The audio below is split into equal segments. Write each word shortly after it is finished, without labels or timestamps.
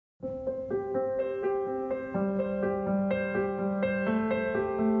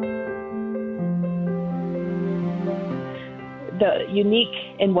the unique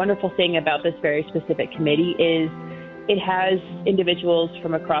and wonderful thing about this very specific committee is it has individuals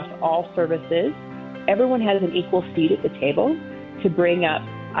from across all services. Everyone has an equal seat at the table to bring up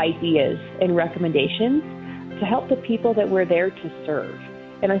ideas and recommendations to help the people that we're there to serve.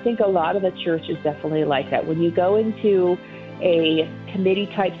 And I think a lot of the church is definitely like that. When you go into a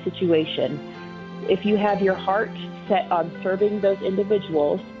committee-type situation, if you have your heart set on serving those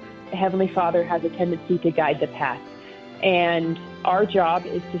individuals, Heavenly Father has a tendency to guide the path. And our job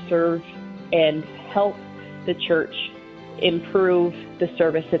is to serve and help the church improve the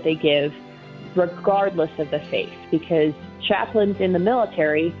service that they give, regardless of the faith, because chaplains in the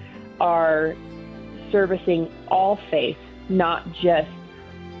military are servicing all faiths, not just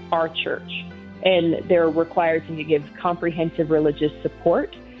our church. And they're required to give comprehensive religious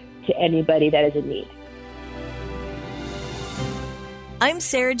support to anybody that is in need. I'm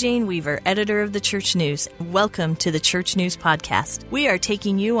Sarah Jane Weaver, editor of the Church News. Welcome to the Church News Podcast. We are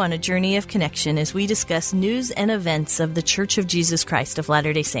taking you on a journey of connection as we discuss news and events of the Church of Jesus Christ of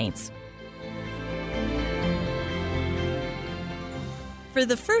Latter-day Saints. For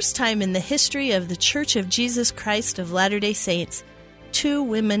the first time in the history of the Church of Jesus Christ of Latter-day Saints, 2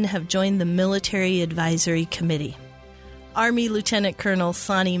 women have joined the Military Advisory Committee. Army Lieutenant Colonel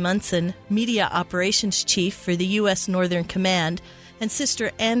Sonny Munson, Media Operations Chief for the U.S. Northern Command, and Sister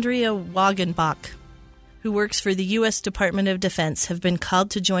Andrea Wagenbach, who works for the U.S. Department of Defense, have been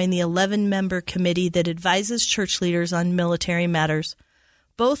called to join the 11-member committee that advises church leaders on military matters.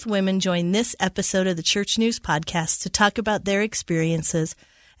 Both women join this episode of the Church News Podcast to talk about their experiences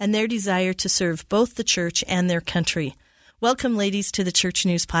and their desire to serve both the church and their country. Welcome, ladies, to the Church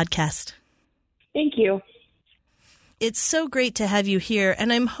News Podcast. Thank you. It's so great to have you here,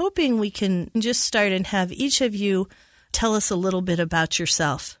 and I'm hoping we can just start and have each of you tell us a little bit about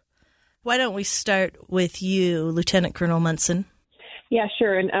yourself. Why don't we start with you, Lieutenant Colonel Munson? Yeah,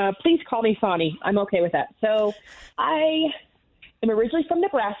 sure. And please call me Sonny. I'm okay with that. So I am originally from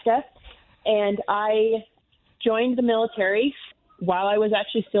Nebraska, and I joined the military while I was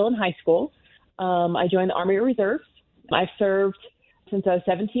actually still in high school. I joined the Army Reserves. I've served since I was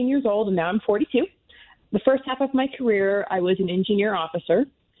 17 years old, and now I'm 42. The first half of my career, I was an engineer officer.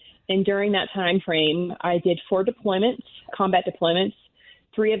 And during that time frame, I did 4 deployments, combat deployments,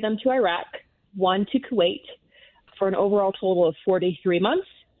 3 of them to Iraq, 1 to Kuwait, for an overall total of 43 months.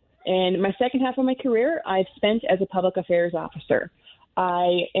 And my second half of my career, I've spent as a public affairs officer.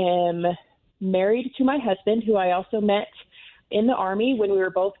 I am married to my husband, who I also met in the Army when we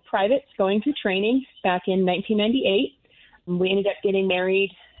were both privates going through training back in 1998. We ended up getting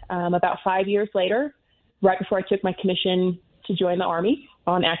married about 5 years later, right before I took my commission to join the Army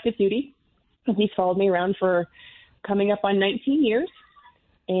on active duty. And he's followed me around for coming up on 19 years.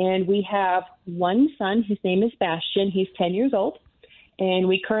 And we have 1 son. His name is Bastian. He's 10 years old. And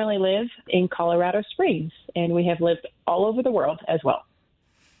we currently live in Colorado Springs. And we have lived all over the world as well.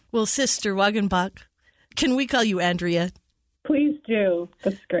 Well, Sister Wagenbach, can we call you Andrea? Please do.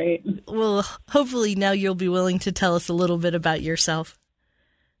 That's great. Well, hopefully now you'll be willing to tell us a little bit about yourself.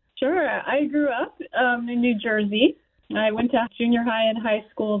 Sure. I grew up in New Jersey. I went to junior high and high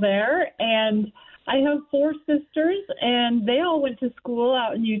school there, and I have 4 sisters, and they all went to school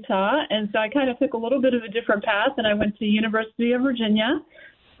out in Utah, and so I kind of took a little bit of a different path, and I went to University of Virginia.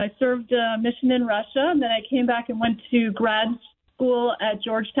 I served a mission in Russia, and then I came back and went to grad school at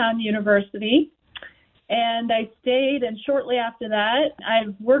Georgetown University, and I stayed, and shortly after that,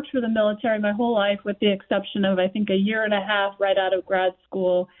 I've worked for the military my whole life with the exception of, I think, a year and a half right out of grad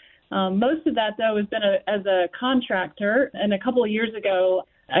school. Most of that, though, has been as a contractor. And a couple of years ago,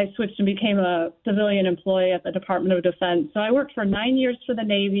 I switched and became a civilian employee at the Department of Defense. So I worked for 9 years for the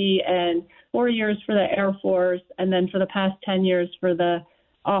Navy and 4 years for the Air Force, and then for the past 10 years for the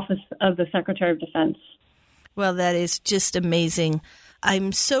Office of the Secretary of Defense. Well, that is just amazing.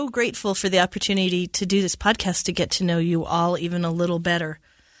 I'm so grateful for the opportunity to do this podcast to get to know you all even a little better.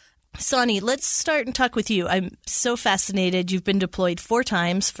 Sonny, let's start and talk with you. I'm so fascinated. You've been deployed 4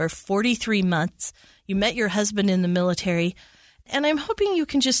 times for 43 months. You met your husband in the military. And I'm hoping you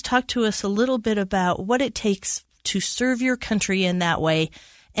can just talk to us a little bit about what it takes to serve your country in that way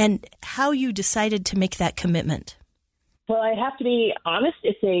and how you decided to make that commitment. Well, I have to be honest,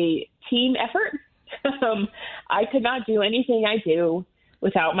 it's a team effort. I could not do anything I do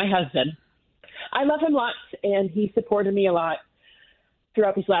without my husband. I love him lots, and he supported me a lot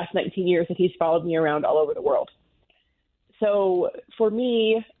throughout these last 19 years that he's followed me around all over the world. So for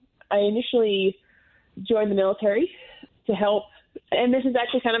me, I initially joined the military to help, and this is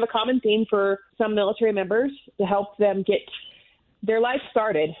actually kind of a common theme for some military members, to help them get their life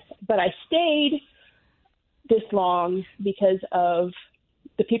started. But I stayed this long because of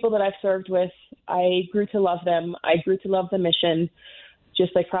the people that I've served with. I grew to love them. I grew to love the mission,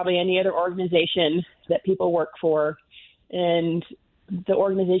 just like probably any other organization that people work for. And the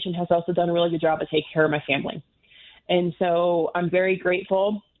organization has also done a really good job of taking care of my family. And so I'm very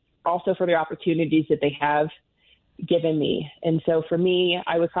grateful also for the opportunities that they have given me. And so for me,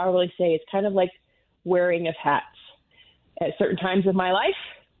 I would probably say it's kind of like wearing of hats. At certain times of my life,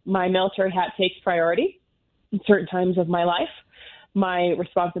 my military hat takes priority. In certain times of my life, my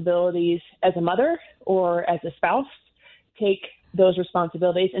responsibilities as a mother or as a spouse take those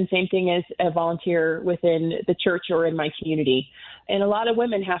responsibilities, and same thing as a volunteer within the church or in my community. And a lot of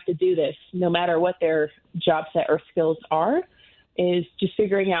women have to do this, no matter what their job set or skills are, is just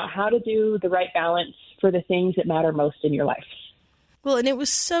figuring out how to do the right balance for the things that matter most in your life. Well, and it was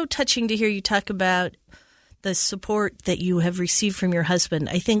so touching to hear you talk about the support that you have received from your husband.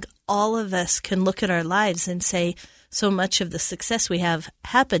 I think all of us can look at our lives and say so much of the success we have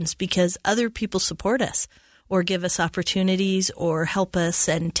happens because other people support us or give us opportunities or help us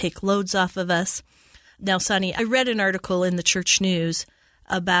and take loads off of us. Now, Sonny, I read an article in the Church News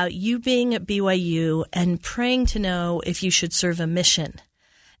about you being at BYU and praying to know if you should serve a mission.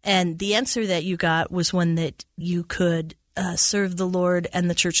 And the answer that you got was one that you could serve the Lord and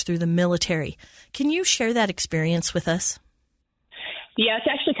the church through the military. Can you share that experience with us? Yeah, it's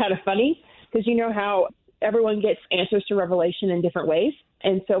actually kind of funny because you know how everyone gets answers to revelation in different ways.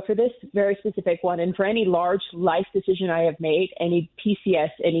 And so for this very specific one, and for any large life decision I have made, any PCS,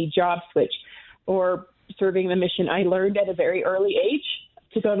 any job switch, or serving the mission, I learned at a very early age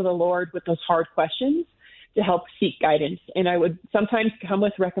to go to the Lord with those hard questions to help seek guidance. And I would sometimes come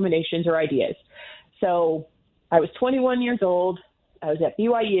with recommendations or ideas. So I was 21 years old. I was at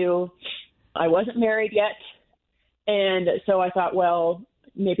BYU. I wasn't married yet. And so I thought, well,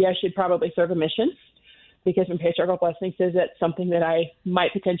 maybe I should probably serve a mission because when Patriarchal Blessing says that's something that I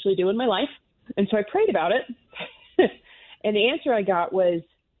might potentially do in my life. And so I prayed about it. And the answer I got was,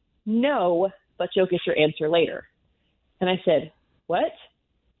 no, but you'll get your answer later. And I said, what?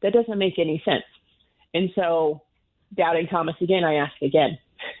 That doesn't make any sense. And so, doubting Thomas again, I asked again.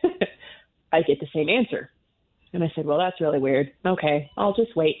 I get the same answer. And I said, well, that's really weird. Okay, I'll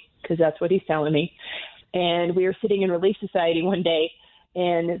just wait because that's what he's telling me. And we were sitting in Relief Society one day,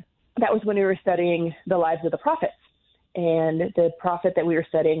 and that was when we were studying the lives of the prophets. And the prophet that we were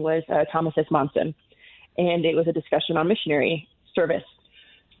studying was Thomas S. Monson. And it was a discussion on missionary service.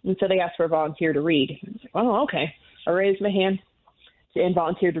 And so they asked for a volunteer to read. I was like, oh, okay. I raised my hand and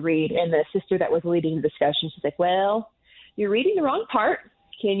volunteered to read. And the sister that was leading the discussion, she's like, well, you're reading the wrong part.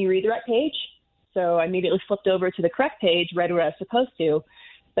 Can you read the right page? So I immediately flipped over to the correct page, read what I was supposed to,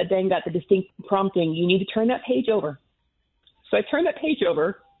 but then got the distinct prompting, you need to turn that page over. So I turned that page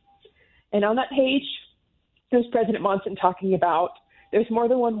over, and on that page, there was President Monson talking about there's more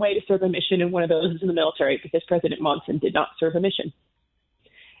than one way to serve a mission, and one of those is in the military because President Monson did not serve a mission.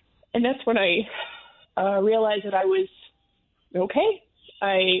 And that's when I realized that I was okay.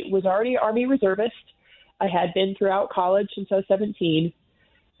 I was already Army reservist. I had been throughout college since I was 17.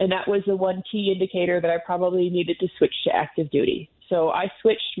 And that was the one key indicator that I probably needed to switch to active duty. So I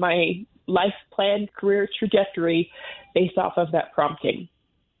switched my life plan, career trajectory based off of that prompting.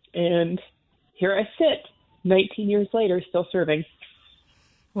 And here I sit, 19 years later, still serving.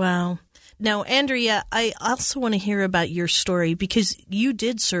 Wow. Now, Andrea, I also want to hear about your story because you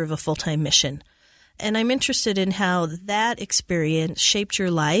did serve a full-time mission. And I'm interested in how that experience shaped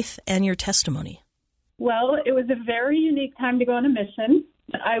your life and your testimony. Well, it was a very unique time to go on a mission.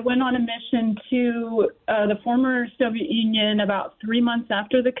 I went on a mission to the former Soviet Union about 3 months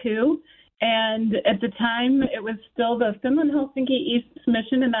after the coup. And at the time, it was still the Finland-Helsinki East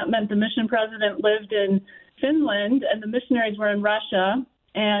mission, and that meant the mission president lived in Finland and the missionaries were in Russia.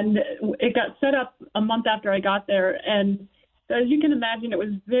 And it got set up a month after I got there. And as you can imagine, it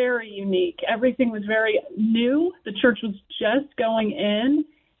was very unique. Everything was very new. The church was just going in,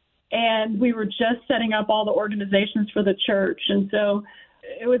 and we were just setting up all the organizations for the church. And so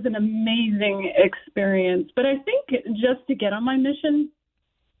it was an amazing experience. But I think just to get on my mission,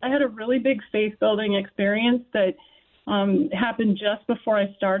 I had a really big faith-building experience that happened just before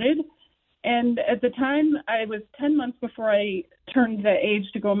I started. And at the time, I was 10 months before I turned the age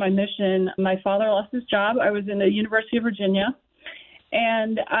to go on my mission. My father lost his job. I was in the University of Virginia,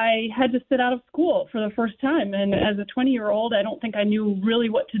 and I had to sit out of school for the first time. And as a 20-year-old, I don't think I knew really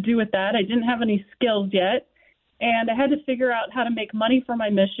what to do with that. I didn't have any skills yet, and I had to figure out how to make money for my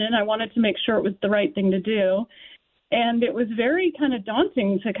mission. I wanted to make sure it was the right thing to do. And it was very kind of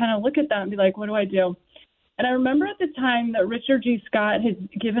daunting to kind of look at that and be like, what do I do? And I remember at the time that Richard G. Scott had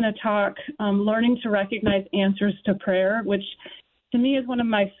given a talk, Learning to Recognize Answers to Prayer, which to me is one of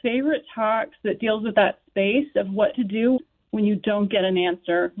my favorite talks that deals with that space of what to do when you don't get an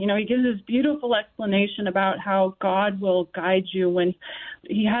answer. You know, he gives this beautiful explanation about how God will guide you when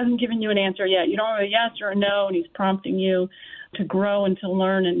he hasn't given you an answer yet. You don't have a yes or a no, and he's prompting you to grow and to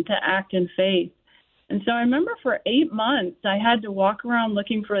learn and to act in faith. And so I remember for 8 months, I had to walk around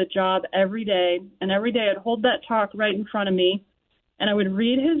looking for a job every day. And every day I'd hold that talk right in front of me, and I would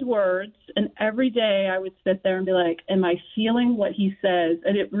read his words. And every day I would sit there and be like, am I feeling what he says?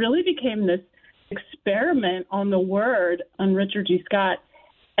 And it really became this experiment on the word on Richard G. Scott.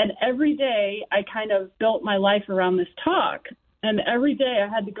 And every day I kind of built my life around this talk. And every day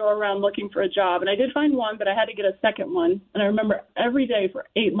I had to go around looking for a job. And I did find one, but I had to get a second one. And I remember every day for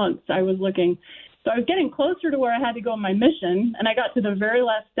 8 months I was looking. So I was getting closer to where I had to go on my mission. And I got to the very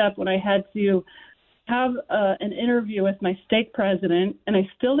last step when I had to have an interview with my stake president. And I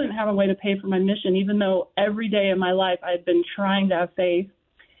still didn't have a way to pay for my mission, even though every day of my life I had been trying to have faith.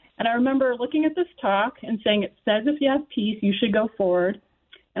 And I remember looking at this talk and saying, it says if you have peace, you should go forward.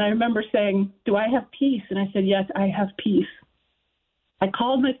 And I remember saying, do I have peace? And I said, yes, I have peace. I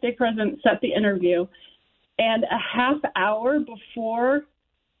called my stake president, set the interview, and a half hour before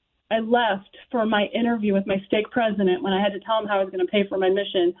I left for my interview with my stake president, when I had to tell him how I was going to pay for my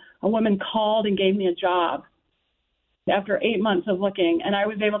mission, a woman called and gave me a job after 8 months of looking. And I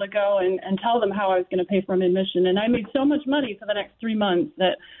was able to go and tell them how I was going to pay for my mission. And I made so much money for the next 3 months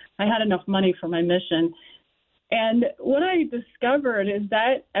that I had enough money for my mission. And what I discovered is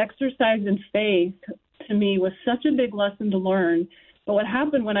that exercise in faith to me was such a big lesson to learn. But what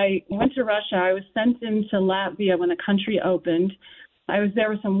happened when I went to Russia, I was sent into Latvia when the country opened. I was there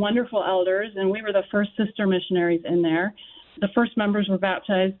with some wonderful elders, and we were the first sister missionaries in there. The first members were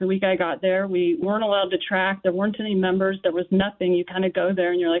baptized the week I got there. We weren't allowed to track. There weren't any members. There was nothing. You kind of go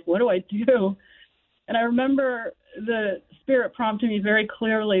there, and you're like, what do I do? And I remember the Spirit prompted me very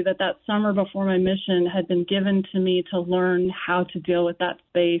clearly that summer before my mission had been given to me to learn how to deal with that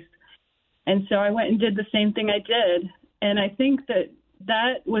space. And so I went and did the same thing I did. And I think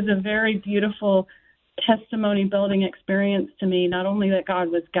that was a very beautiful testimony building experience to me, not only that God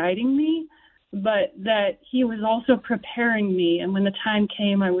was guiding me, but that he was also preparing me. And when the time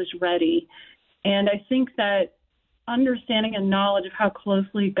came, I was ready. And I think that understanding and knowledge of how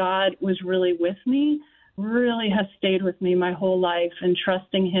closely God was really with me really has stayed with me my whole life, and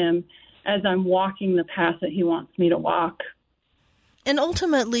trusting him as I'm walking the path that he wants me to walk. And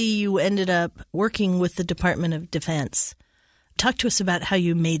ultimately, you ended up working with the Department of Defense. Talk to us about how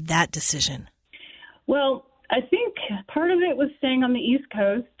you made that decision. Well, I think part of it was staying on the East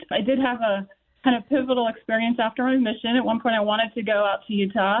Coast. I did have a kind of pivotal experience after my mission. At one point, I wanted to go out to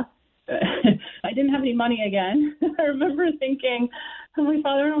Utah. I didn't have any money again. I remember thinking, Heavenly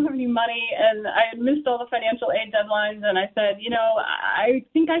Father, I don't have any money, and I had missed all the financial aid deadlines, and I said, I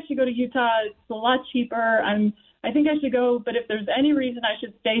think I should go to Utah. It's a lot cheaper. I think I should go, but if there's any reason I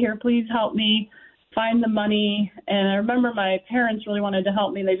should stay here, please help me find the money. And I remember my parents really wanted to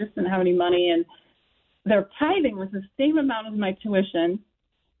help me. They just didn't have any money, and their tithing was the same amount as my tuition.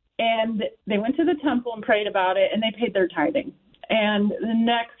 And they went to the temple and prayed about it, and they paid their tithing. And the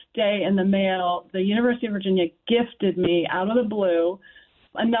next day in the mail, the University of Virginia gifted me out of the blue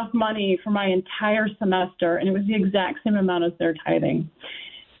enough money for my entire semester, and it was the exact same amount as their tithing.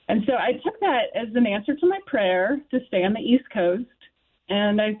 And so I took that as an answer to my prayer to stay on the East Coast.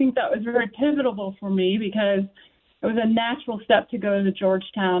 And I think that was very pivotal for me, because it was a natural step to go to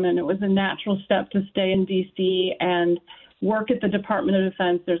Georgetown, and it was a natural step to stay in D.C. and work at the Department of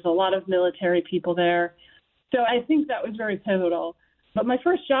Defense. There's a lot of military people there. So I think that was very pivotal. But my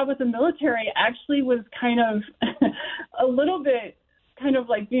first job with the military actually was kind of a little bit kind of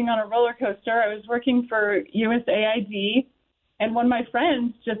like being on a roller coaster. I was working for USAID, and one of my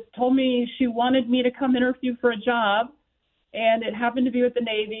friends just told me she wanted me to come interview for a job, and it happened to be with the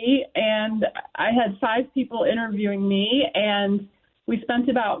Navy, and I had 5 people interviewing me, and we spent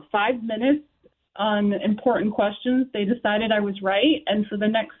about 5 minutes on important questions. They decided I was right, and for the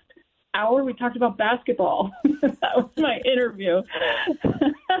next hour, we talked about basketball. That was my interview.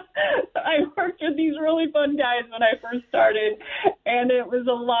 I worked with these really fun guys when I first started, and it was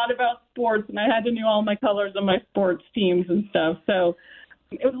a lot about sports, and I had to know all my colors on my sports teams and stuff. So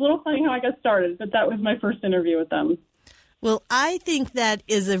it was a little funny how I got started, but that was my first interview with them. Well, I think that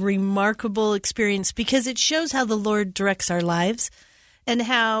is a remarkable experience, because it shows how the Lord directs our lives, and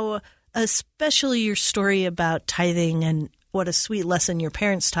how, especially your story about tithing and what a sweet lesson your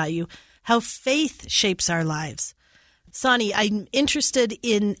parents taught you, how faith shapes our lives. Sonny, I'm interested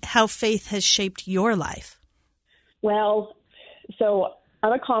in how faith has shaped your life. Well, so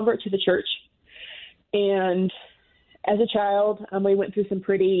I'm a convert to the church. And as a child, we went through some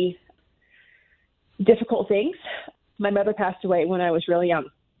pretty difficult things. My mother passed away when I was really young.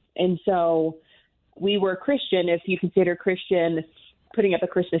 And so we were Christian, if you consider Christian putting up a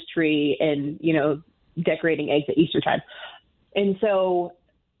Christmas tree and, decorating eggs at Easter time. And so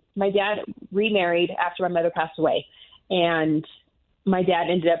my dad remarried after my mother passed away. And my dad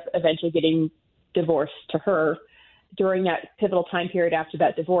ended up eventually getting divorced to her. During that pivotal time period after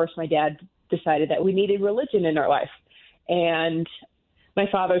that divorce, my dad decided that we needed religion in our life. And my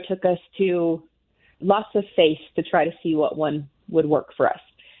father took us to lots of faith to try to see what one would work for us.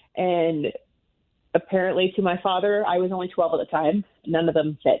 And apparently to my father, I was only 12 at the time. None of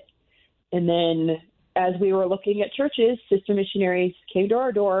them fit. And then as we were looking at churches, sister missionaries came to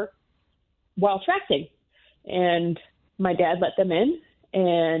our door while tracting. And my dad let them in.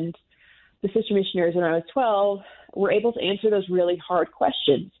 And the sister missionaries, when I was 12, were able to answer those really hard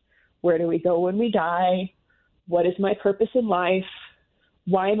questions. Where do we go when we die? What is my purpose in life?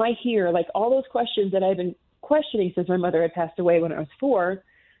 Why am I here? Like all those questions that I've been questioning since my mother had passed away when I was 4,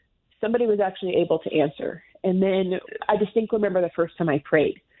 somebody was actually able to answer. And then I distinctly remember the first time I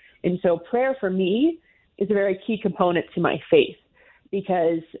prayed. And so prayer for me is a very key component to my faith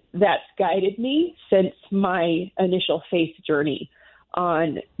because that's guided me since my initial faith journey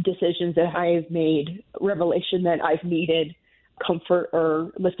on decisions that I've made, revelation that I've needed, comfort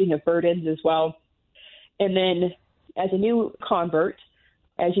or lifting of burdens as well. And then as a new convert,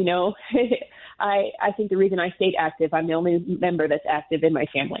 as you know, I think the reason I stayed active, I'm the only member that's active in my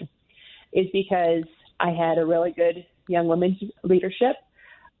family, is because I had a really good young women's leadership.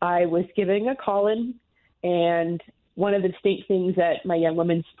 I was giving a call-in, and one of the distinct things that my young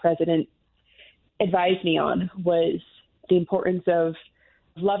women's president advised me on was the importance of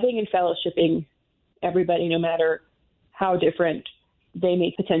loving and fellowshipping everybody, no matter how different they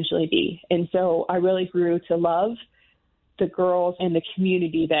may potentially be. And so I really grew to love the girls and the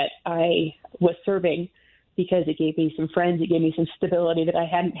community that I was serving because it gave me some friends, it gave me some stability that I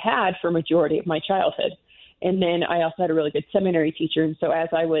hadn't had for a majority of my childhood. And then I also had a really good seminary teacher. And so as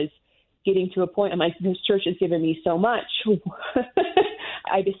I was getting to a point, I'm like, this church has given me so much,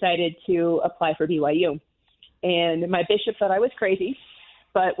 I decided to apply for BYU. And my bishop thought I was crazy,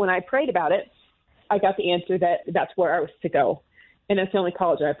 but when I prayed about it, I got the answer that that's where I was to go. And that's the only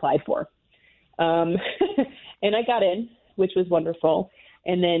college I applied for. And I got in, which was wonderful.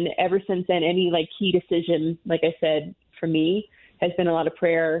 And then ever since then, any key decision, like I said, for me has been a lot of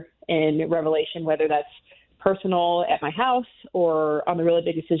prayer and revelation, whether that's personal at my house or on the really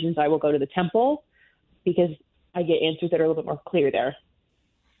big decisions, I will go to the temple because I get answers that are a little bit more clear there.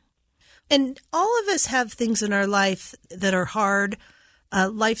 And all of us have things in our life that are hard.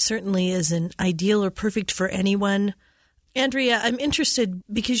 Life certainly isn't ideal or perfect for anyone. Andrea, I'm interested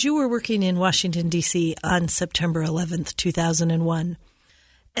because you were working in Washington, D.C. on September 11th, 2001.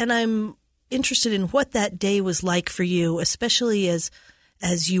 And I'm interested in what that day was like for you, especially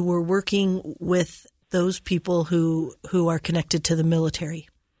as you were working with those people who are connected to the military.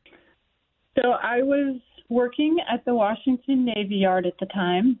 So I was working at the Washington Navy Yard at the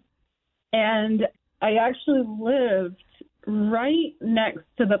time, and I actually lived right next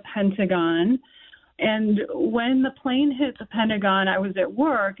to the Pentagon. And when the plane hit the Pentagon, I was at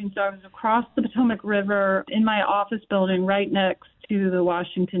work, and so I was across the Potomac River in my office building right next to the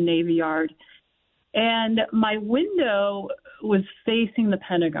Washington Navy Yard. And my window was facing the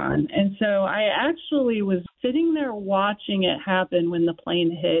Pentagon. And so I actually was sitting there watching it happen when the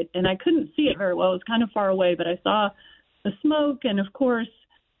plane hit. And I couldn't see it very well. It was kind of far away, but I saw the smoke. And, of course,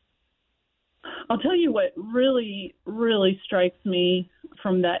 I'll tell you what really, really strikes me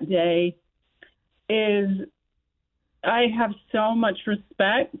from that day is I have so much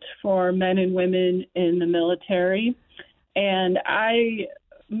respect for men and women in the military. And I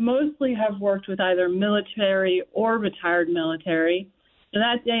mostly have worked with either military or retired military. So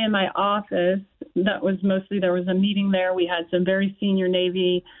that day in my office, there was a meeting there. We had some very senior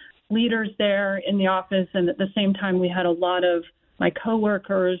Navy leaders there in the office. And at the same time, we had a lot of my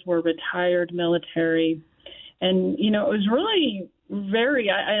coworkers were retired military. And, it was really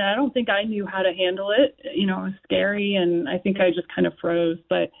I don't think I knew how to handle it. It was scary. And I think I just kind of froze.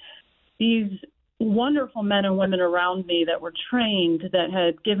 But these wonderful men and women around me that were trained, that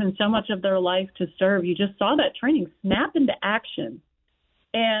had given so much of their life to serve, you just saw that training snap into action.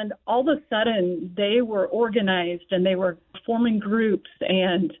 And all of a sudden, they were organized and they were forming groups.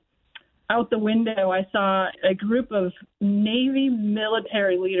 And out the window, I saw a group of Navy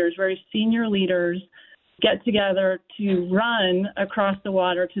military leaders, very senior leaders, get together to run across the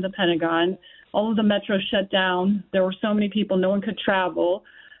water to the Pentagon. All of the metros shut down. There were so many people, no one could travel.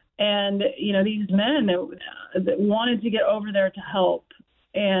 And, these men that wanted to get over there to help,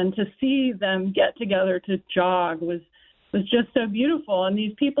 and to see them get together to jog was just so beautiful. And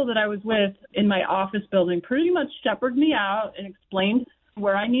these people that I was with in my office building pretty much shepherded me out and explained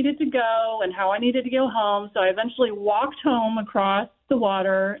where I needed to go and how I needed to go home. So I eventually walked home across the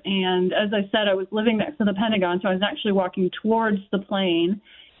water. And as I said, I was living next to the Pentagon, so I was actually walking towards the plane.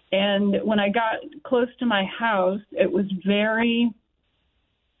 And when I got close to my house, it was very,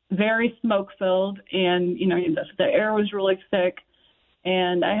 very smoke-filled, and, the air was really thick.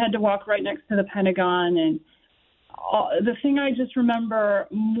 And I had to walk right next to the Pentagon. And the thing I just remember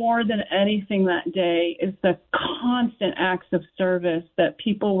more than anything that day is the constant acts of service that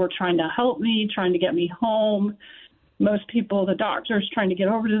people were trying to help me, trying to get me home. Most people, the doctors, trying to get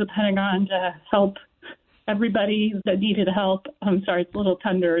over to the Pentagon to help everybody that needed help. I'm sorry, it's a little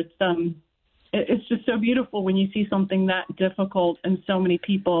tender. It's just so beautiful when you see something that difficult and so many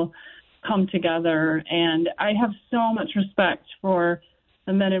people come together. And I have so much respect for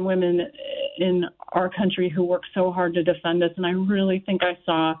the men and women in our country who work so hard to defend us. And I really think I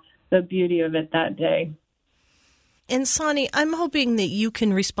saw the beauty of it that day. And Sonny, I'm hoping that you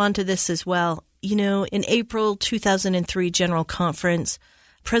can respond to this as well. In April 2003 General Conference,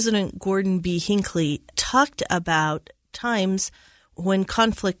 President Gordon B. Hinckley talked about times when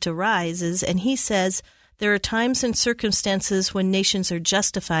conflict arises, and he says there are times and circumstances when nations are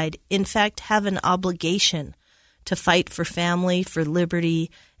justified, in fact, have an obligation to fight for family, for liberty,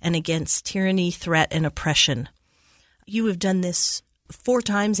 and against tyranny, threat, and oppression. You have done this 4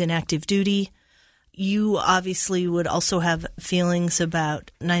 times in active duty. You obviously would also have feelings about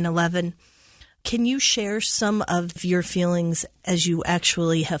 9/11. Can you share some of your feelings as you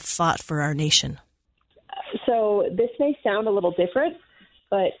actually have fought for our nation? So this may sound a little different,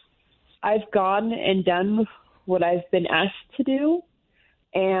 but I've gone and done what I've been asked to do,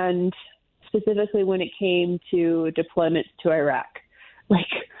 and specifically when it came to deployments to Iraq. Like,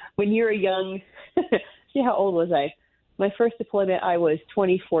 when you're a young, see, how old was I? My first deployment, I was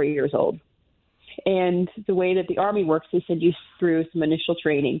 24 years old. And the way that the Army works, they send you through some initial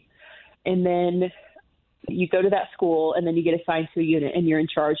training. And then you go to that school, and then you get assigned to a unit, and you're in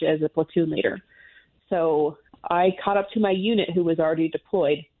charge as a platoon leader. So I caught up to my unit who was already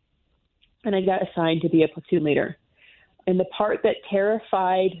deployed, and I got assigned to be a platoon leader. And the part that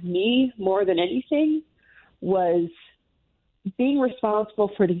terrified me more than anything was being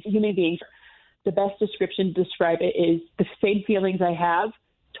responsible for the human beings. The best description to describe it is the same feelings I have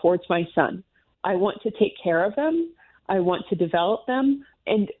towards my son. I want to take care of them. I want to develop them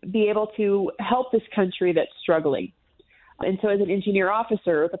and be able to help this country that's struggling. And so as an engineer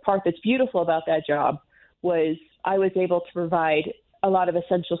officer, the part that's beautiful about that job was I was able to provide a lot of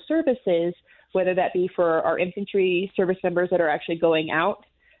essential services, whether that be for our infantry service members that are actually going out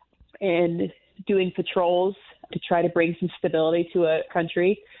and doing patrols to try to bring some stability to a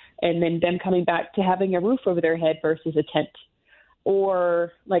country, and then them coming back to having a roof over their head versus a tent.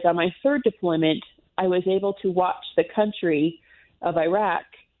 Or like on my 3rd deployment, I was able to watch the country of Iraq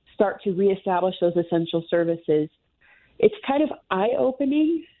start to reestablish those essential services. It's kind of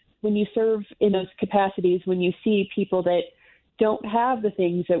eye-opening when you serve in those capacities, when you see people that don't have the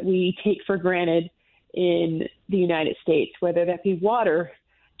things that we take for granted in the United States, whether that be water,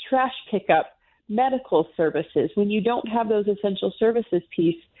 trash pickup, medical services. When you don't have those essential services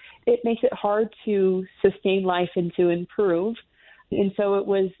piece, it makes it hard to sustain life and to improve. And so it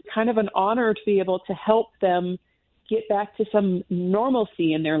was kind of an honor to be able to help them get back to some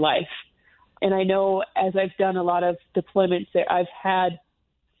normalcy in their life. And I know as I've done a lot of deployments that I've had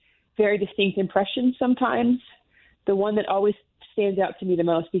very distinct impressions sometimes. The one that always stands out to me the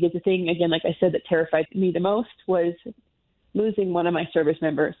most, because the thing, again, like I said, that terrified me the most was losing one of my service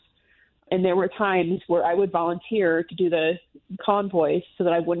members. And there were times where I would volunteer to do the convoys so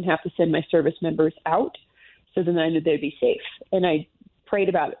that I wouldn't have to send my service members out, so then I knew they'd be safe. And I prayed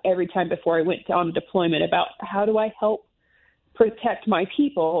about it every time before I went on a deployment about how do I help protect my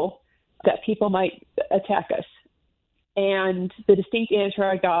people that people might attack us. And the distinct answer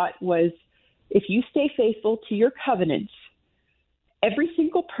I got was, if you stay faithful to your covenants, every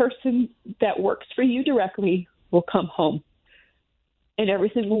single person that works for you directly will come home. And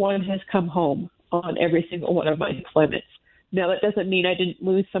every single one has come home on every single one of my deployments. Now, that doesn't mean I didn't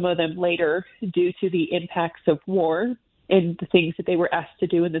lose some of them later due to the impacts of war and the things that they were asked to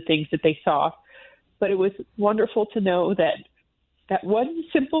do and the things that they saw. But it was wonderful to know that that one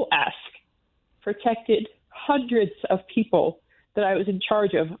simple ask protected hundreds of people that I was in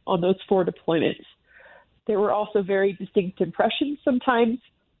charge of on those 4 deployments. There were also very distinct impressions sometimes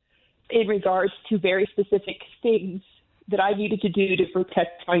in regards to very specific things that I needed to do to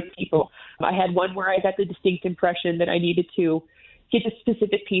protect my people. I had one where I got the distinct impression that I needed to get a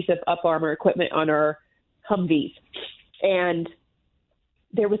specific piece of up armor equipment on our Humvees, and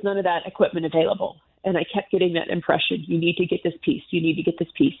there was none of that equipment available. And I kept getting that impression, you need to get this piece, you need to get this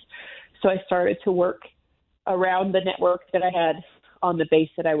piece. So I started to work around the network that I had on the base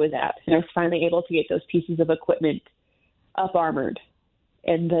that I was at. And I was finally able to get those pieces of equipment up armored.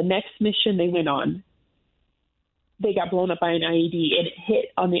 And the next mission they went on, they got blown up by an IED, and it hit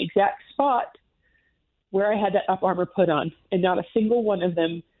on the exact spot where I had that up armor put on. And not a single one of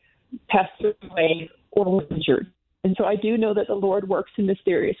them passed away or was injured. And so I do know that the Lord works in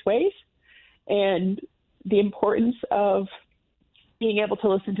mysterious ways, and the importance of being able to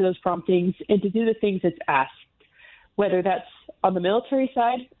listen to those promptings and to do the things that's asked, whether that's on the military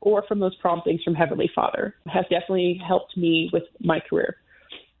side or from those promptings from Heavenly Father, has definitely helped me with my career.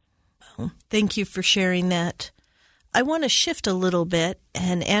 Well, thank you for sharing that. I want to shift a little bit,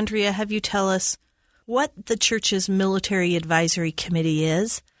 and Andrea, have you tell us what the church's Military Advisory Committee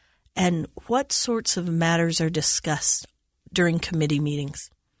is and what sorts of matters are discussed during committee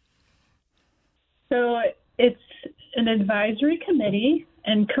meetings? So it's an advisory committee,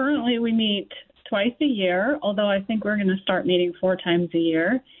 and currently we meet twice a year, although I think we're going to start meeting 4 times a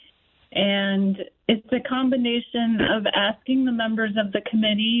year. And it's a combination of asking the members of the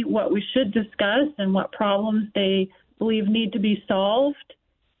committee what we should discuss and what problems they believe need to be solved,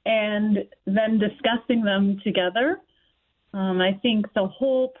 and then discussing them together. I think the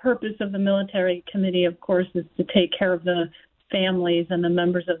whole purpose of the military committee, of course, is to take care of the families and the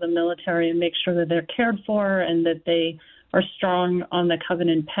members of the military and make sure that they're cared for and that they are strong on the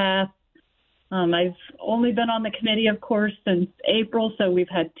covenant path. I've only been on the committee, of course, since April, so we've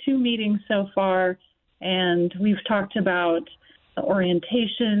had 2 meetings so far, and we've talked about the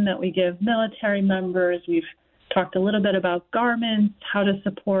orientation that we give military members. We've talked a little bit about garments, how to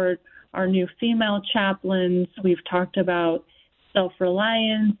support our new female chaplains. We've talked about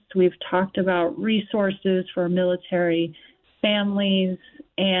self-reliance. We've talked about resources for military families,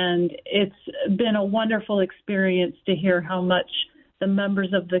 and it's been a wonderful experience to hear how much the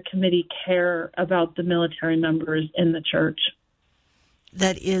members of the committee care about the military members in the church.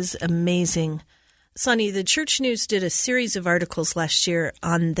 That is amazing. Sonny, the Church News did a series of articles last year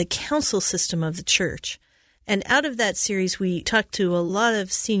on the council system of the church. And out of that series, we talked to a lot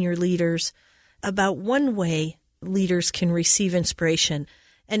of senior leaders about one way leaders can receive inspiration.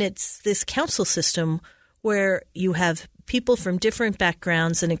 And it's this council system where you have people from different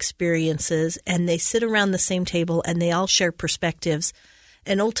backgrounds and experiences, and they sit around the same table and they all share perspectives,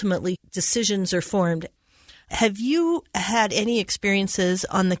 and ultimately decisions are formed. Have you had any experiences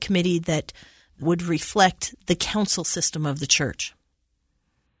on the committee that would reflect the council system of the church?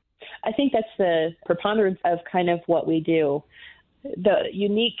 I think that's the preponderance of kind of what we do. The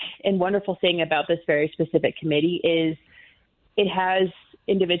unique and wonderful thing about this very specific committee is it has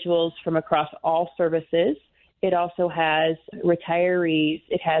individuals from across all services. It also has retirees.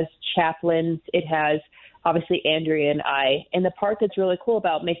 It has chaplains. It has, obviously, Andrea and I. And the part that's really cool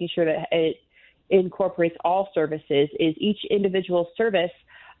about making sure that it incorporates all services is each individual service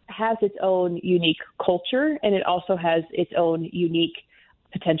has its own unique culture, and it also has its own unique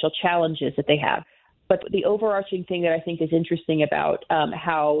potential challenges that they have. But the overarching thing that I think is interesting about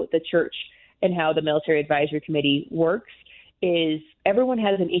how the church and how the Military Advisory Committee works is everyone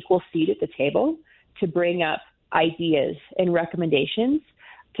has an equal seat at the table to bring up ideas and recommendations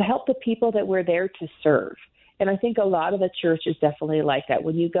to help the people that we're there to serve. And I think a lot of the church is definitely like that.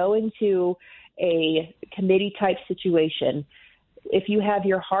 When you go into a committee type situation, if you have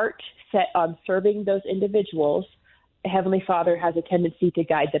your heart set on serving those individuals, Heavenly Father has a tendency to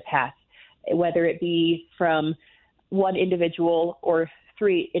guide the path, whether it be from one individual or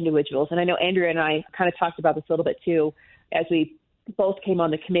 3 individuals. And I know Andrea and I kind of talked about this a little bit too, as we both came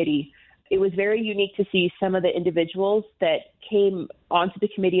on the committee. It was very unique to see some of the individuals that came onto the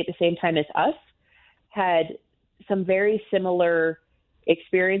committee at the same time as us had some very similar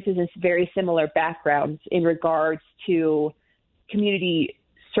experiences and very similar backgrounds in regards to community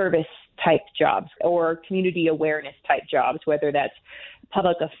service type jobs or community awareness type jobs, whether that's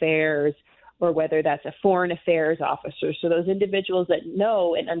public affairs or whether that's a foreign affairs officer. So those individuals that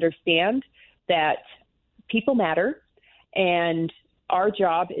know and understand that people matter, and our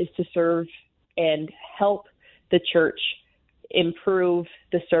job is to serve and help the church improve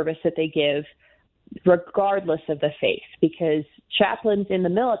the service that they give, regardless of the faith, because chaplains in the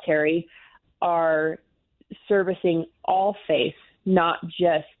military are servicing all faiths, not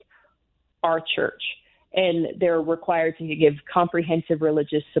just our church. and they're required to give comprehensive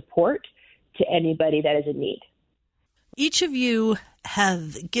religious support to anybody that is in need. Each of you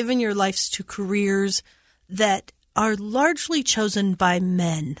have given your lives to careers that are largely chosen by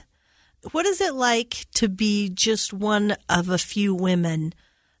men. What is it like to be just one of a few women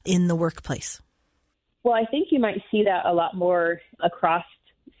in the workplace? Well, I think you might see that a lot more across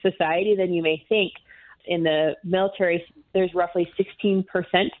society than you may think. In the military, there's roughly 16%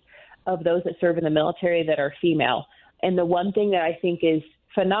 of those that serve in the military that are female. And the one thing that I think is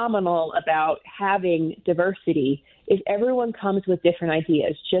phenomenal about having diversity is everyone comes with different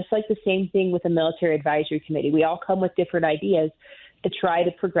ideas, just like the same thing with the Military Advisory Committee. We all come with different ideas to try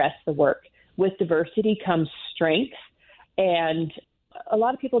to progress the work. With diversity comes strength, and a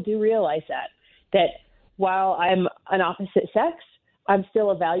lot of people do realize that while I'm an opposite sex, I'm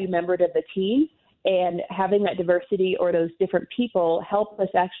still a valued member of the team, and having that diversity or those different people help us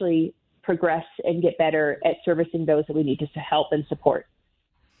actually progress and get better at servicing those that we need to help and support.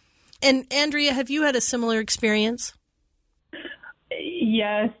 And Andrea, have you had a similar experience?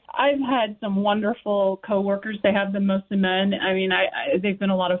 Yes, I've had some wonderful coworkers. They have been mostly men. I mean, they've been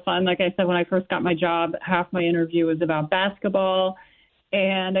a lot of fun. Like I said, when I first got my job, half my interview was about basketball.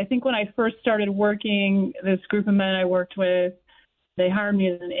 And I think when I first started working, this group of men I worked with, they hired me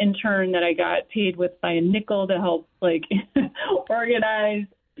as an intern that I got paid with by a nickel to help organize,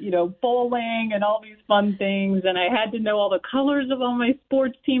 bowling and all these fun things. And I had to know all the colors of all my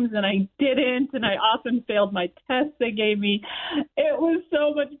sports teams, and I didn't. And I often failed my tests they gave me. It was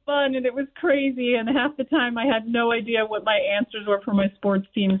so much fun, and it was crazy. And half the time I had no idea what my answers were for my sports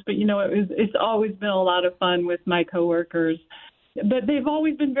teams. But, it's always been a lot of fun with my coworkers. But they've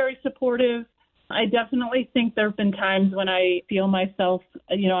always been very supportive. I definitely think there have been times when I feel myself,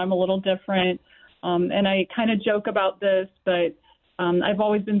 I'm a little different. And I kind of joke about this, but I've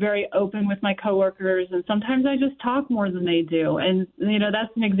always been very open with my coworkers, and sometimes I just talk more than they do. And,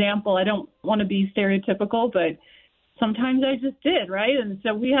 that's an example. I don't want to be stereotypical, but sometimes I just did, right? And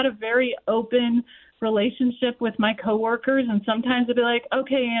so we had a very open relationship with my coworkers, and sometimes I'd be like,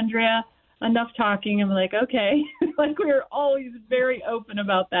 okay, Andrea, enough talking. I'm like, okay. We were always very open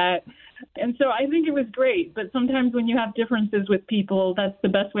about that. And so I think it was great. But sometimes when you have differences with people, that's the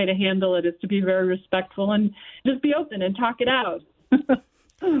best way to handle it, is to be very respectful and just be open and talk it out.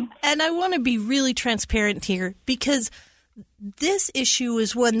 And I want to be really transparent here, because this issue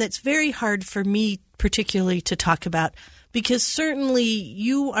is one that's very hard for me particularly to talk about, because certainly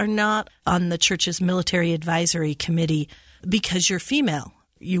you are not on the church's military advisory committee because you're female.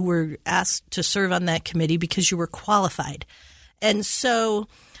 You were asked to serve on that committee because you were qualified. And so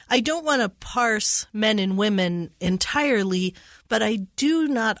I don't want to parse men and women entirely, but I do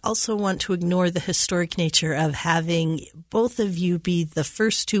not also want to ignore the historic nature of having both of you be the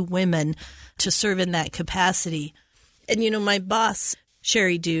first two women to serve in that capacity. And, my boss,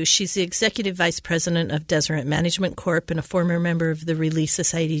 Sherry Dew, she's the executive vice president of Deseret Management Corp. And a former member of the Relief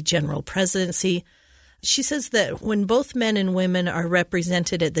Society General Presidency. She says that when both men and women are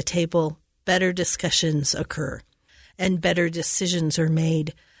represented at the table, better discussions occur and better decisions are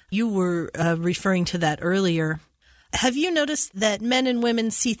made. You were referring to that earlier. Have you noticed that men and women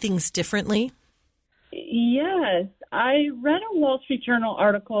see things differently? Yes. I read a Wall Street Journal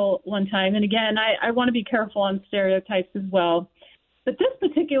article one time, and again, I want to be careful on stereotypes as well. But this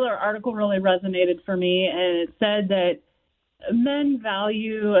particular article really resonated for me, and it said that men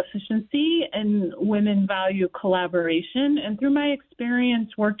value efficiency and women value collaboration. And through my experience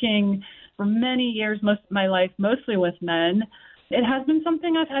working for many years, most of my life, mostly with men, it has been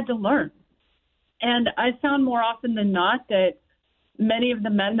something I've had to learn. And I found more often than not that many of the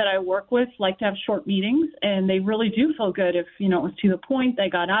men that I work with like to have short meetings, and they really do feel good if, it was to the point, they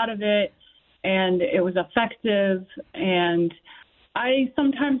got out of it, and it was effective. And I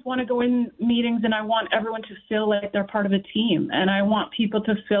sometimes want to go in meetings and I want everyone to feel like they're part of a team, and I want people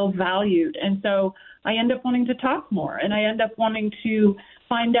to feel valued. And so I end up wanting to talk more, and I end up wanting to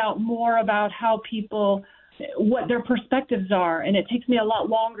find out more about how people, what their perspectives are. And it takes me a lot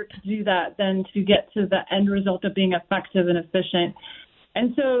longer to do that than to get to the end result of being effective and efficient.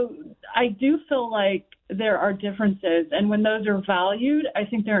 And so I do feel like there are differences, and when those are valued, I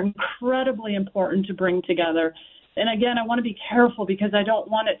think they're incredibly important to bring together. And again, I want to be careful because I don't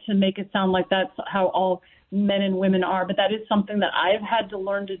want it to make it sound like that's how all men and women are. But that is something that I've had to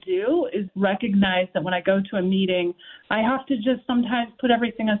learn to do, is recognize that when I go to a meeting, I have to just sometimes put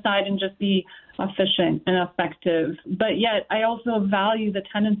everything aside and just be efficient and effective. But yet I also value the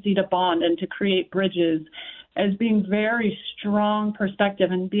tendency to bond and to create bridges as being very strong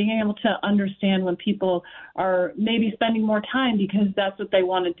perspective, and being able to understand when people are maybe spending more time because that's what they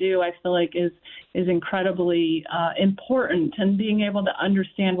want to do, I feel like is incredibly important. And being able to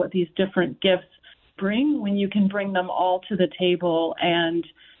understand what these different gifts bring when you can bring them all to the table and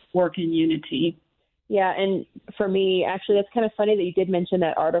work in unity. Yeah, and for me, actually, that's kind of funny that you did mention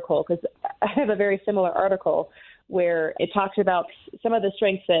that article, because I have a very similar article where it talks about some of the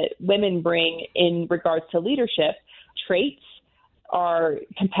strengths that women bring in regards to leadership. Traits are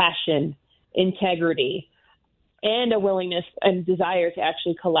compassion, integrity, and a willingness and desire to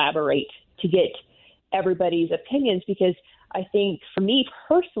actually collaborate to get everybody's opinions. Because I think for me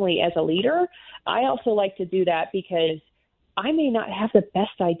personally as a leader, I also like to do that because I may not have the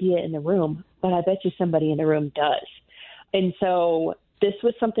best idea in the room, but I bet you somebody in the room does. And so this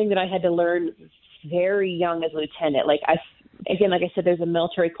was something that I had to learn very young as a lieutenant. Like I said, there's a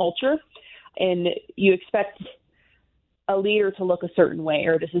military culture, and you expect a leader to look a certain way,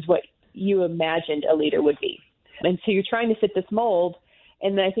 or this is what you imagined a leader would be. And so you're trying to fit this mold.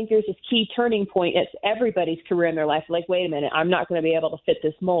 And then I think there's this key turning point at everybody's career in their life. Like, wait a minute, I'm not going to be able to fit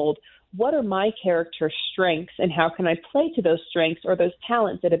this mold. What are my character strengths, and how can I play to those strengths or those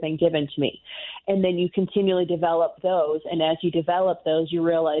talents that have been given to me? And then you continually develop those. And as you develop those, you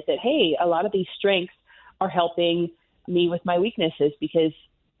realize that, hey, a lot of these strengths are helping me with my weaknesses, because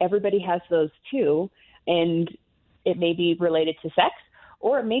everybody has those too. And it may be related to sex,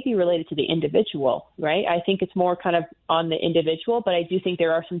 or it may be related to the individual, right? I think it's more kind of on the individual, but I do think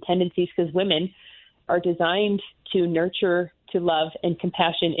there are some tendencies, because women are designed to nurture, to love, and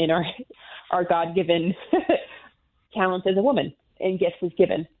compassion in our God-given talents as a woman and gifts is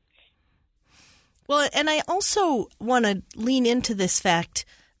given. Well, and I also want to lean into this fact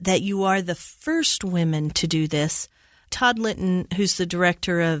that you are the first women to do this. Todd Linton, who's the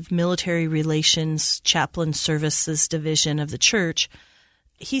director of Military Relations Chaplain Services Division of the church,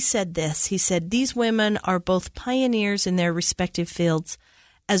 he said this. He said, "These women are both pioneers in their respective fields,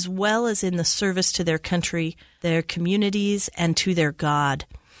 as well as in the service to their country, their communities, and to their God."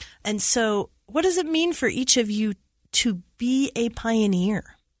 And so what does it mean for each of you to be a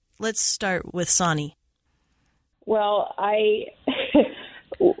pioneer? Let's start with Sonny. Well,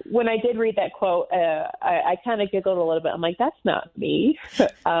 when I did read that quote, I kind of giggled a little bit. I'm like, that's not me.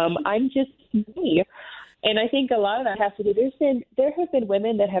 I'm just me. And I think a lot of that has to do, there have been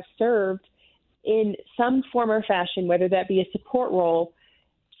women that have served in some form or fashion, whether that be a support role,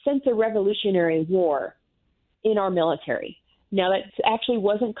 since the Revolutionary War in our military. Now, that actually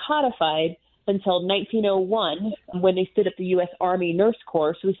wasn't codified until 1901, when they stood up the U.S. Army Nurse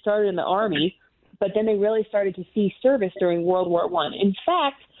Corps. So we started in the Army, but then they really started to see service during World War I. In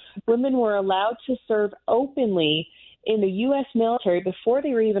fact, women were allowed to serve openly in the U.S. military before they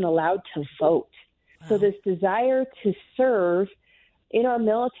were even allowed to vote. Wow. So this desire to serve in our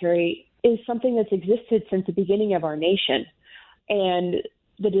military is something that's existed since the beginning of our nation. And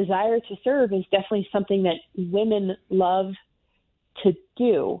the desire to serve is definitely something that women love to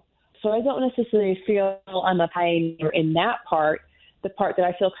do. So I don't necessarily feel I'm a pioneer in that part. The part that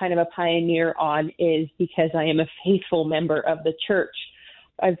I feel kind of a pioneer on is because I am a faithful member of the church.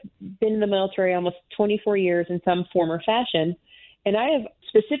 I've been in the military almost 24 years in some form or fashion, and I have,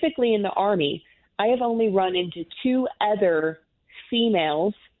 specifically in the Army, I have only run into 2 other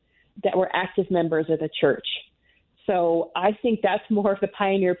females that were active members of the church. So I think that's more of the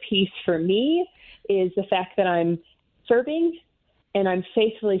pioneer piece for me, is the fact that I'm serving and I'm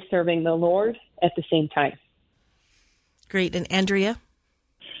faithfully serving the Lord at the same time. Great. And Andrea?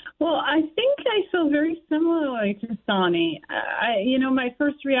 Well, I think I feel very similarly to Sonny. My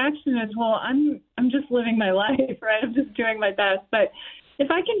first reaction is, well, I'm just living my life, right? I'm just doing my best. But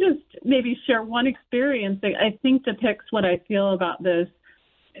if I can just maybe share one experience that I think depicts what I feel about this.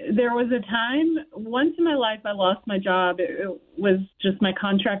 There was a time, once in my life, I lost my job. It was just my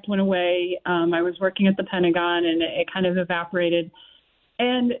contract went away. I was working at the Pentagon, and it kind of evaporated.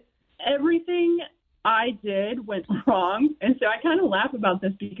 And everything I did went wrong. And so I kind of laugh about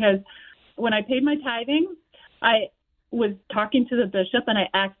this, because when I paid my tithing, I was talking to the bishop, and I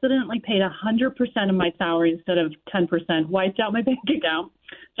accidentally paid 100% of my salary instead of 10%, wiped out my bank account.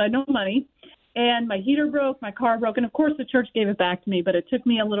 So I had no money. And my heater broke, my car broke, and of course the church gave it back to me, but it took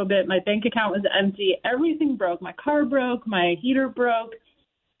me a little bit. My bank account was empty. Everything broke. My car broke. My heater broke.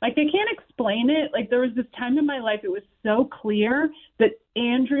 Like, I can't explain it. Like, there was this time in my life, it was so clear that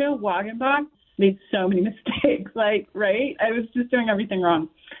Andrea Wagenbach made so many mistakes. Like, right? I was just doing everything wrong.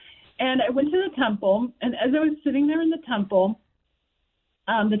 And I went to the temple, and as I was sitting there in the temple,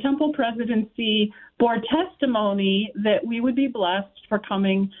 the temple presidency bore testimony that we would be blessed for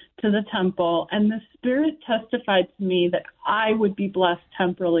coming to the temple, and the Spirit testified to me that I would be blessed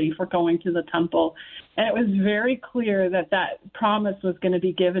temporally for going to the temple. And it was very clear that that promise was going to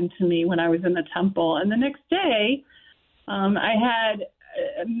be given to me when I was in the temple. And the next day, I had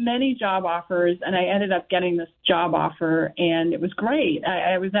many job offers, and I ended up getting this job offer, and it was great.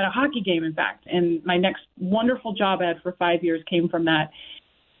 I was at a hockey game, in fact, and my next wonderful job ad for 5 years came from that.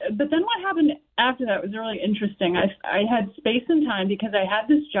 But then what happened after that was really interesting. I had space and time because I had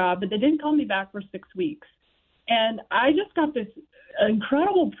this job, but they didn't call me back for 6 weeks. And I just got this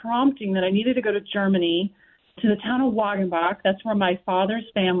incredible prompting that I needed to go to Germany, to the town of Wagenbach. That's where my father's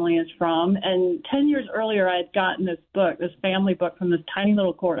family is from. And 10 years earlier, I had gotten this book, this family book from this tiny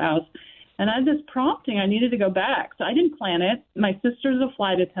little courthouse. And I had this prompting. I needed to go back. So I didn't plan it. My sister's a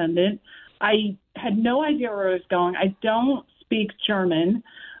flight attendant. I had no idea where I was going. I don't speak German.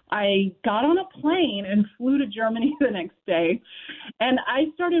 I got on a plane and flew to Germany the next day. And I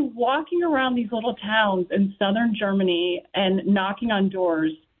started walking around these little towns in southern Germany and knocking on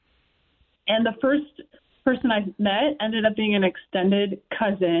doors. And the first person I met ended up being an extended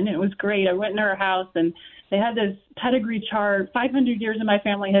cousin. It was great. I went in her house, and they had this pedigree chart, 500 years of my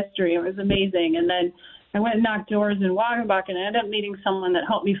family history. It was amazing. And then I went and knocked doors in Wagenbach, and I ended up meeting someone that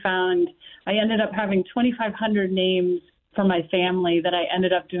helped me found. I ended up having 2,500 names for my family that I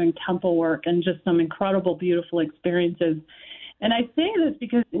ended up doing temple work and just some incredible, beautiful experiences. And I say this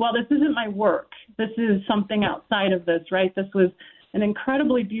because, well, this isn't my work. This is something outside of this, right? This was an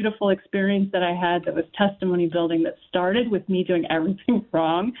incredibly beautiful experience that I had that was testimony building that started with me doing everything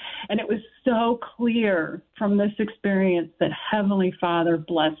wrong. And it was so clear from this experience that Heavenly Father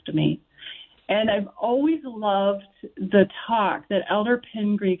blessed me. And I've always loved the talk that Elder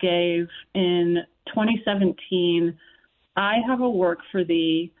Pingree gave in 2017, I have a work for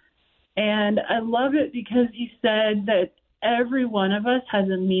thee. And I love it because he said that every one of us has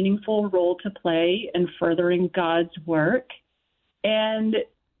a meaningful role to play in furthering God's work. And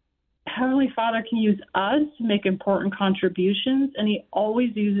Heavenly Father can use us to make important contributions, and he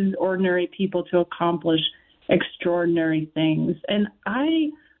always uses ordinary people to accomplish extraordinary things. And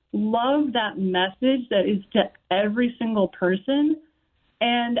I love that message that is to every single person.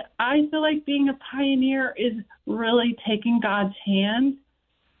 And I feel like being a pioneer is really taking God's hand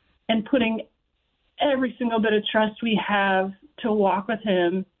and putting every single bit of trust we have to walk with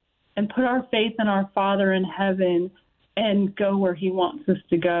him and put our faith in our Father in heaven and go where he wants us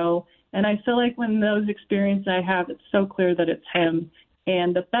to go. And I feel like when those experiences I have, it's so clear that it's him.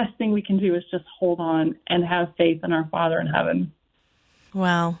 And the best thing we can do is just hold on and have faith in our Father in heaven.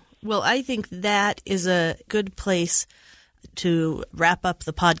 Wow. Well, I think that is a good place to wrap up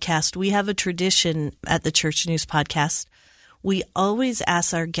the podcast. We have a tradition at the Church News Podcast. We always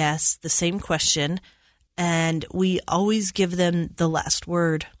ask our guests the same question, and we always give them the last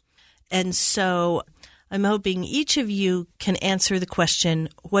word. And so I'm hoping each of you can answer the question,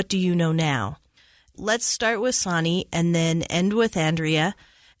 what do you know now? Let's start with Sonny and then end with Andrea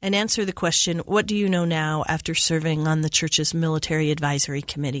and answer the question, what do you know now after serving on the church's military advisory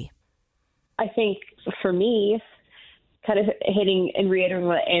committee? I think for me, kind of hitting and reiterating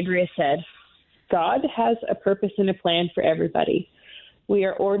what Andrea said, God has a purpose and a plan for everybody. We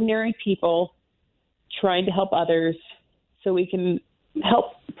are ordinary people trying to help others so we can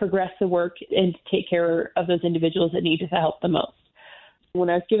help progress the work and take care of those individuals that need the help the most. When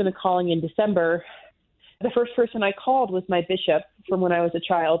I was given the calling in December, the first person I called was my bishop from when I was a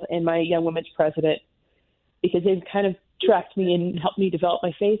child and my young women's president, because they've kind of tracked me and helped me develop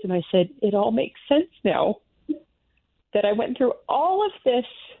my faith. And I said, it all makes sense now that I went through all of this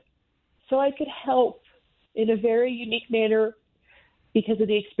so I could help in a very unique manner because of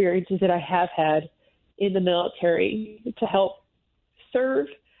the experiences that I have had in the military to help serve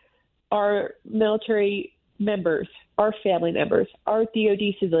our military members, our family members, our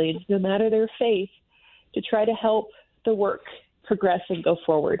DOD civilians, no matter their faith, to try to help the work progress and go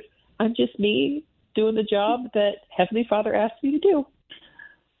forward. I'm just me doing the job that Heavenly Father asked me to do.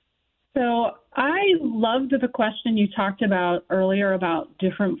 So I loved the question you talked about earlier about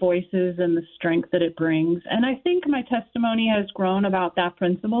different voices and the strength that it brings. And I think my testimony has grown about that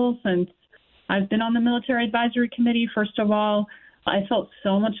principle since I've been on the Military Advisory Committee. First of all, I felt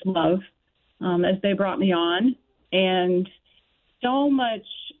so much love as they brought me on, and so much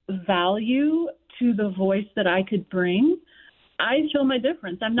value to the voice that I could bring. I feel my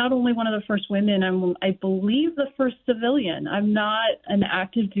difference. I'm not only one of the first women, I believe the first civilian. I'm not an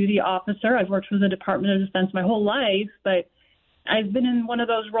active duty officer. I've worked for the Department of Defense my whole life, but I've been in one of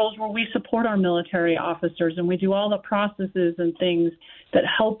those roles where we support our military officers and we do all the processes and things that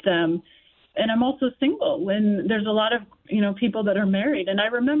help them. And I'm also single, and there's a lot of, people that are married. And I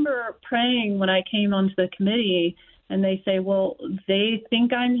remember praying when I came onto the committee, and they say, well, they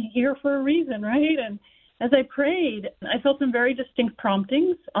think I'm here for a reason, right? And as I prayed, I felt some very distinct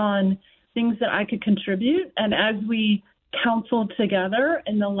promptings on things that I could contribute. And as we counseled together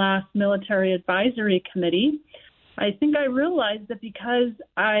in the last military advisory committee, I think I realized that because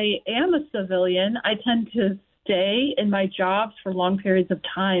I am a civilian, I tend to stay in my jobs for long periods of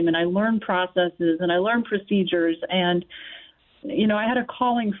time, and I learn processes and I learn procedures. And, I had a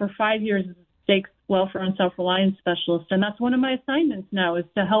calling for 5 years as a stakes welfare and self-reliance specialist, and that's one of my assignments now, is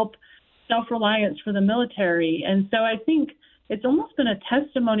to help self-reliance for the military. And so I think it's almost been a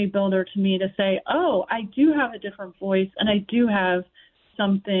testimony builder to me to say, oh, I do have a different voice and I do have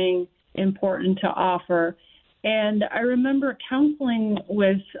something important to offer. And I remember counseling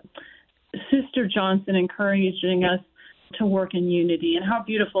with Sister Johnson, encouraging us to work in unity, and how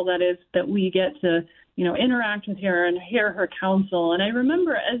beautiful that is that we get to, interact with her and hear her counsel. And I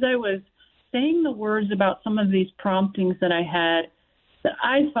remember as I was saying the words about some of these promptings that I had, that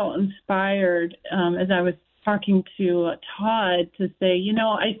I felt inspired as I was talking to Todd to say,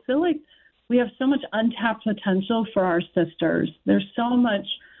 I feel like we have so much untapped potential for our sisters. There's so much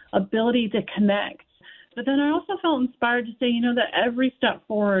ability to connect. But then I also felt inspired to say, that every step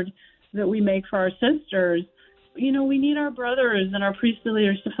forward that we make for our sisters, we need our brothers and our priestly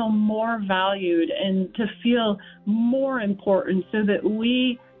leaders to feel more valued and to feel more important so that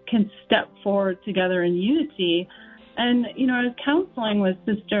we can step forward together in unity. And, I was counseling with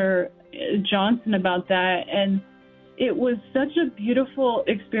Sister Johnson about that, and it was such a beautiful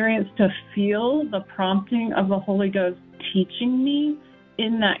experience to feel the prompting of the Holy Ghost teaching me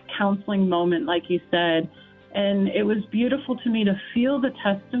in that counseling moment, like you said. And it was beautiful to me to feel the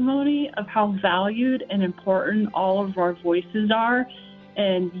testimony of how valued and important all of our voices are,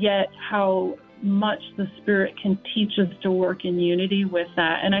 and yet how much the Spirit can teach us to work in unity with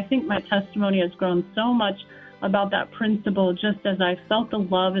that. And I think my testimony has grown so much about that principle, just as I felt the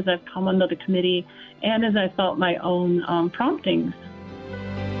love as I've come onto the committee and as I felt my own promptings.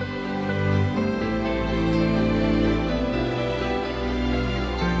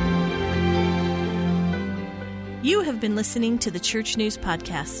 You have been listening to the Church News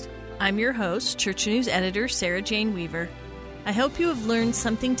Podcast. I'm your host, Church News editor Sarah Jane Weaver. I hope you have learned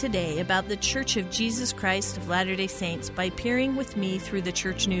something today about the Church of Jesus Christ of Latter-day Saints by peering with me through the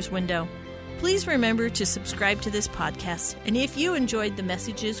Church News window. Please remember to subscribe to this podcast, and if you enjoyed the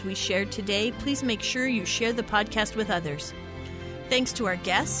messages we shared today, please make sure you share the podcast with others. Thanks to our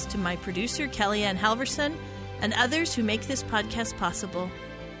guests, to my producer, Kellyanne Halverson, and others who make this podcast possible.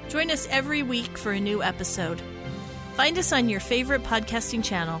 Join us every week for a new episode. Find us on your favorite podcasting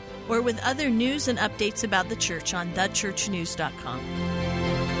channel or with other news and updates about the church on thechurchnews.com.